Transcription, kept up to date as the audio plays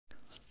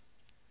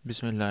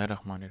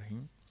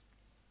Bismillahirrahmanirrahim.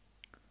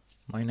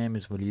 My name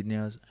is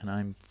NIAZ and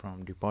I'm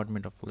from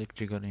Department of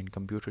Electrical and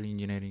Computer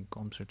Engineering,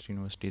 COMSATS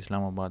University,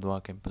 Islamabad,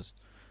 WA campus.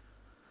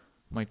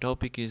 My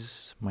topic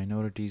is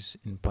minorities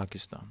in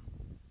Pakistan.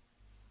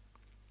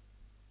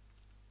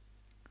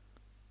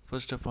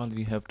 First of all,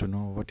 we have to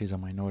know what is a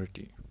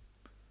minority.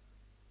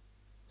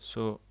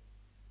 So,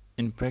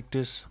 in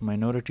practice,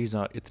 minorities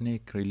are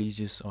ethnic,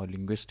 religious, or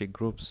linguistic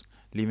groups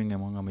living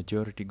among a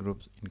majority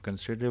groups in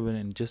considerable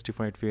and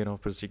justified fear of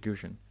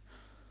persecution.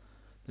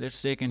 Let's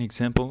take an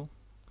example.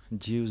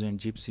 Jews and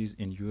Gypsies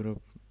in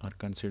Europe are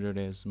considered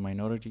as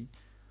minority.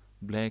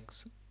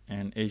 Blacks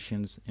and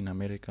Asians in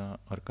America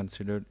are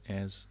considered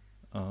as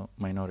a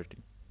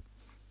minority.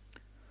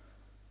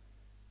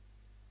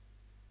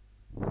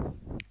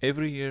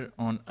 Every year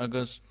on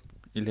August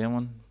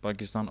 11,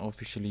 Pakistan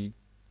officially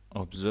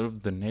observes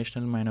the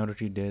National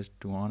Minority Day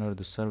to honor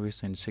the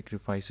service and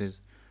sacrifices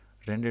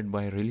rendered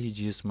by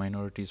religious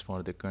minorities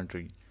for the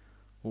country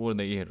over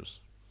the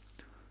years.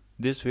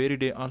 This very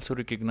day also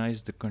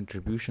recognizes the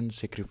contributions,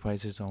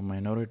 sacrifices of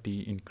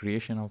minority in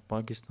creation of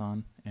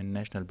Pakistan and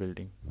national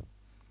building.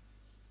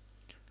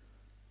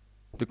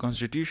 The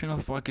Constitution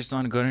of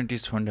Pakistan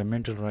guarantees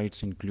fundamental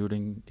rights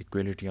including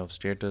equality of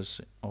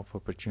status, of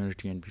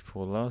opportunity and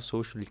before law,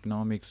 social,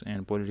 economics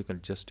and political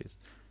justice,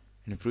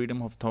 and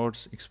freedom of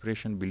thoughts,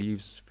 expression,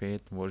 beliefs,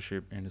 faith,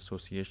 worship and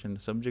association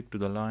subject to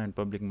the law and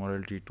public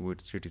morality to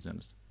its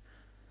citizens.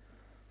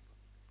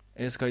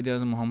 As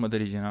Qaid-e-Azam Muhammad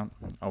Ali Jinnah,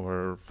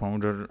 our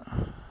founder,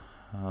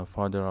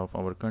 father of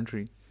our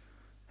country,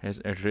 has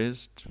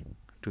addressed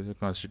to the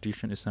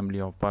Constitution Assembly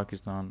of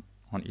Pakistan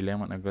on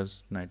 11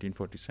 August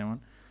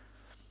 1947,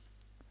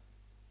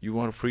 you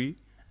are free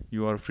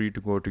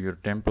to go to your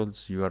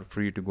temples, you are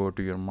free to go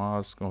to your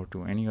mosque or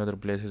to any other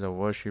places of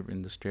worship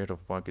in the state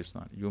of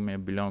Pakistan. You may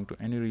belong to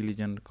any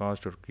religion,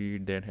 caste or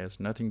creed that has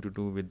nothing to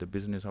do with the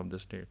business of the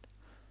state.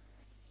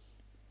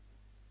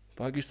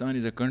 Pakistan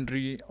is a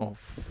country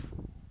of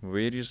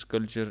various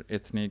culture,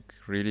 ethnic,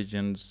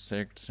 religions,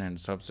 sects and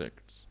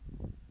subsects.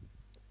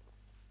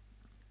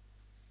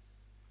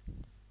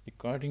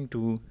 According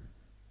to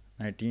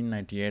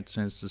 1998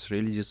 census,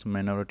 religious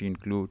minority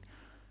include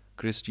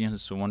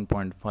Christians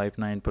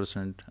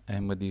 1.59%,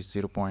 Ahmadis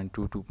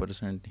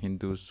 0.22%,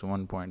 Hindus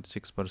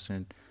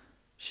 1.6%,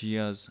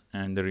 Shias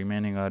and the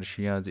remaining are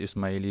Shias,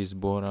 Ismailis,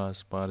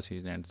 Bohras,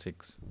 Parsis and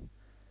Sikhs.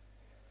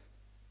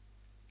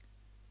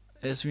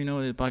 As we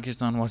know,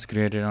 Pakistan was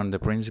created on the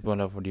principle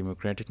of a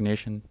democratic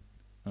nation,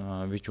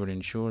 which would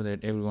ensure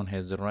that everyone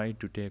has the right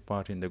to take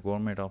part in the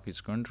government of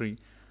his country,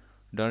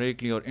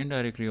 directly or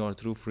indirectly or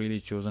through freely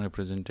chosen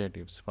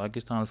representatives.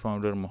 Pakistan's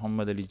founder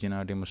Muhammad Ali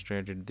Jinnah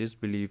demonstrated this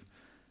belief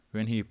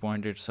when he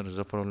appointed Sir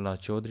Zafarullah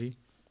Chaudhry,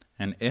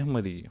 an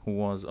Ahmadi who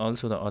was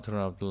also the author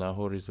of the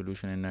Lahore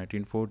Resolution in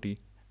 1940,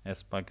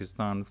 as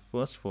Pakistan's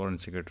first foreign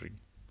secretary.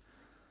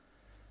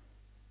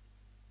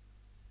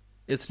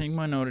 Ethnic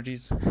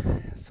minorities.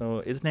 So,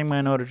 ethnic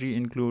minority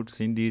includes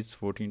Sindhis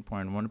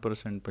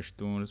 14.1%,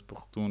 Pashtuns,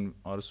 Pakhtun,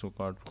 also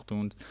called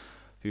Pakhtuns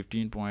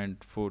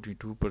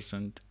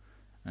 15.42%,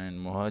 and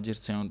Muhajirs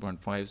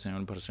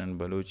 7.57%,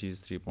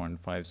 Balochis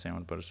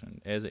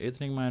 3.57%. As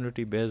ethnic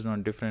minority based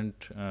on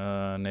different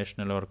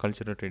national or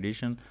cultural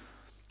tradition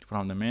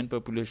from the main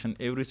population,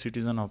 every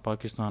citizen of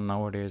Pakistan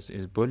nowadays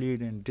is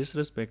bullied and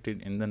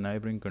disrespected in the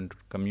neighboring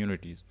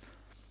communities.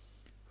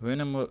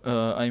 Whenever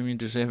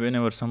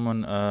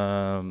someone,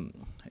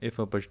 if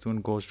a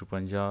Pashtun goes to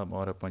Punjab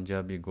or a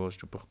Punjabi goes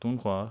to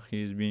Pakhtunkhwa,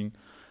 he is being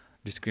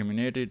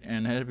discriminated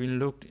and has been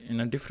looked in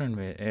a different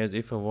way, as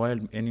if a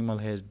wild animal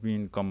has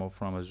been come up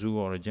from a zoo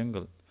or a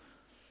jungle.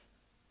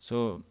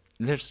 So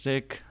let's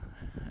take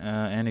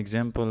an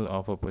example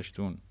of a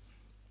Pashtun.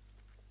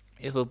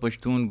 If a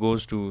Pashtun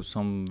goes to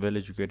some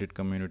well-educated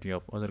community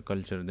of other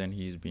culture, then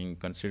he is being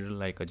considered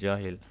like a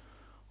Jahil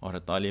or a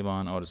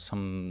Taliban, or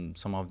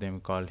some of them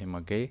call him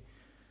a gay.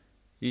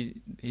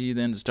 He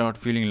then start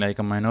feeling like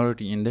a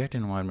minority in that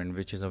environment,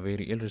 which is a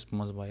very ill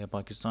response by a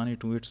Pakistani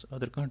to its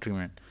other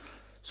countrymen.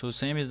 So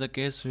same is the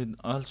case with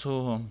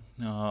also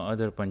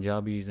other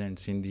Punjabis and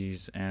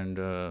Sindhis and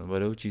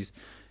Balochis.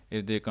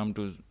 If they come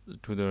to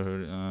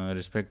the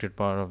respected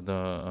part of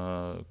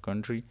the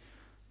country,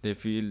 they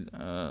feel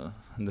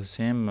the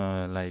same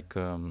like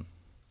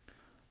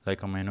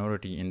a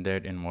minority in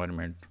that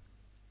environment.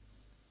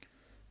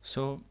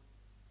 So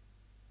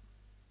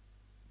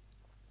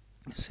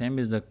same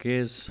is the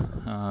case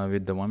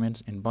with the women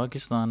in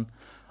Pakistan.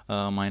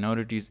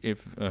 Minorities,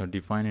 if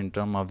defined in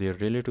terms of their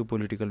relative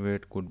political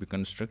weight, could be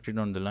constructed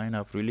on the line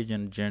of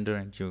religion, gender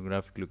and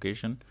geographic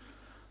location.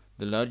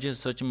 The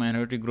largest such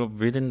minority group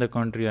within the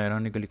country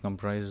ironically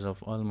comprises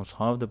of almost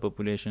half the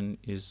population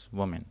is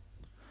women.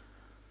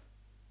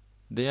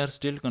 They are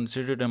still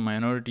considered a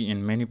minority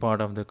in many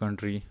parts of the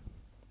country.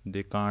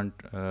 They can't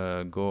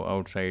go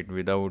outside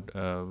without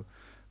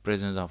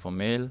presence of a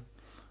male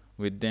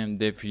with them.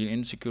 They feel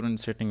insecure in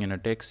sitting in a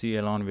taxi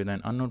alone with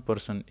an unknown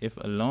person. If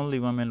a lonely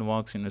woman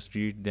walks in the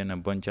street, then a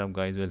bunch of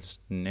guys will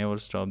never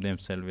stop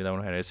themselves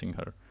without harassing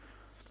her.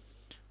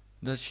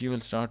 Thus, she will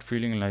start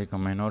feeling like a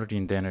minority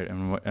in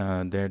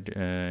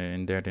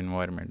in that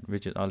environment,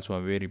 which is also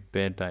a very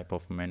bad type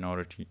of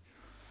minority.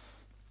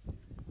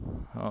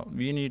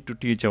 We need to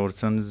teach our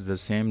sons the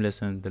same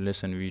lesson, the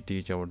lesson we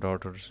teach our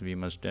daughters. We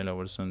must tell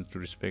our sons to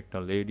respect a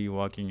lady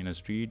walking in a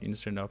street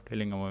instead of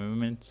telling our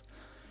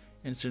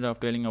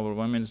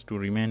women to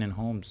remain in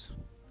homes.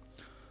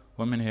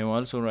 Women have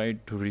also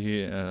rights to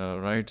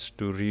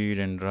read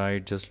and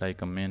write just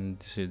like a man.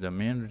 This is the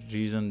main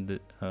reason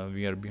that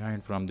we are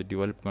behind from the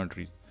developed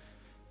countries,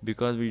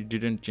 because we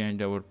didn't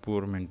change our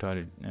poor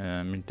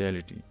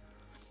mentality.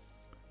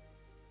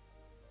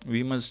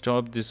 We must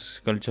stop this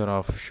culture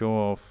of show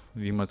off.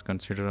 We must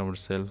consider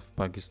ourselves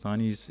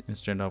Pakistanis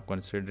instead of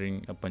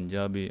considering a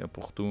Punjabi, a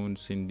Pakhtun,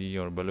 Sindhi,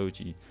 or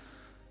Balochi.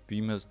 We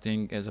must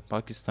think as a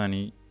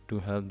Pakistani to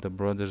help the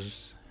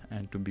brothers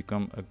and to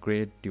become a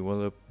great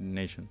developed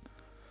nation.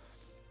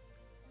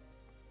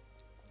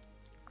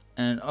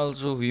 And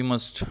also, we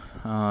must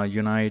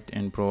unite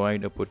and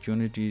provide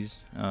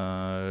opportunities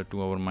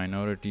to our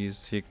minorities,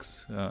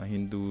 Sikhs,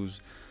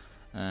 Hindus,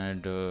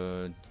 and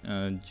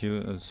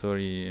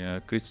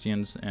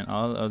Christians, and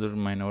all other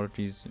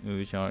minorities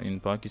which are in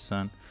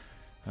Pakistan.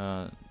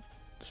 Uh,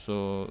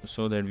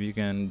 so that we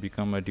can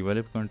become a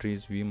developed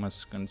countries, we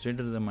must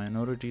consider the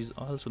minorities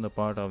also the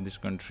part of this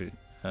country,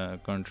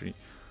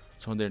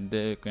 so that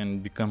they can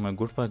become a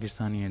good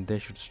Pakistani and they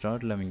should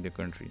start loving the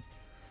country.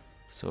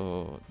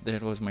 So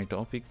that was my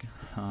topic.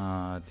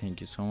 Thank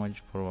you so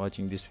much for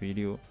watching this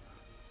video.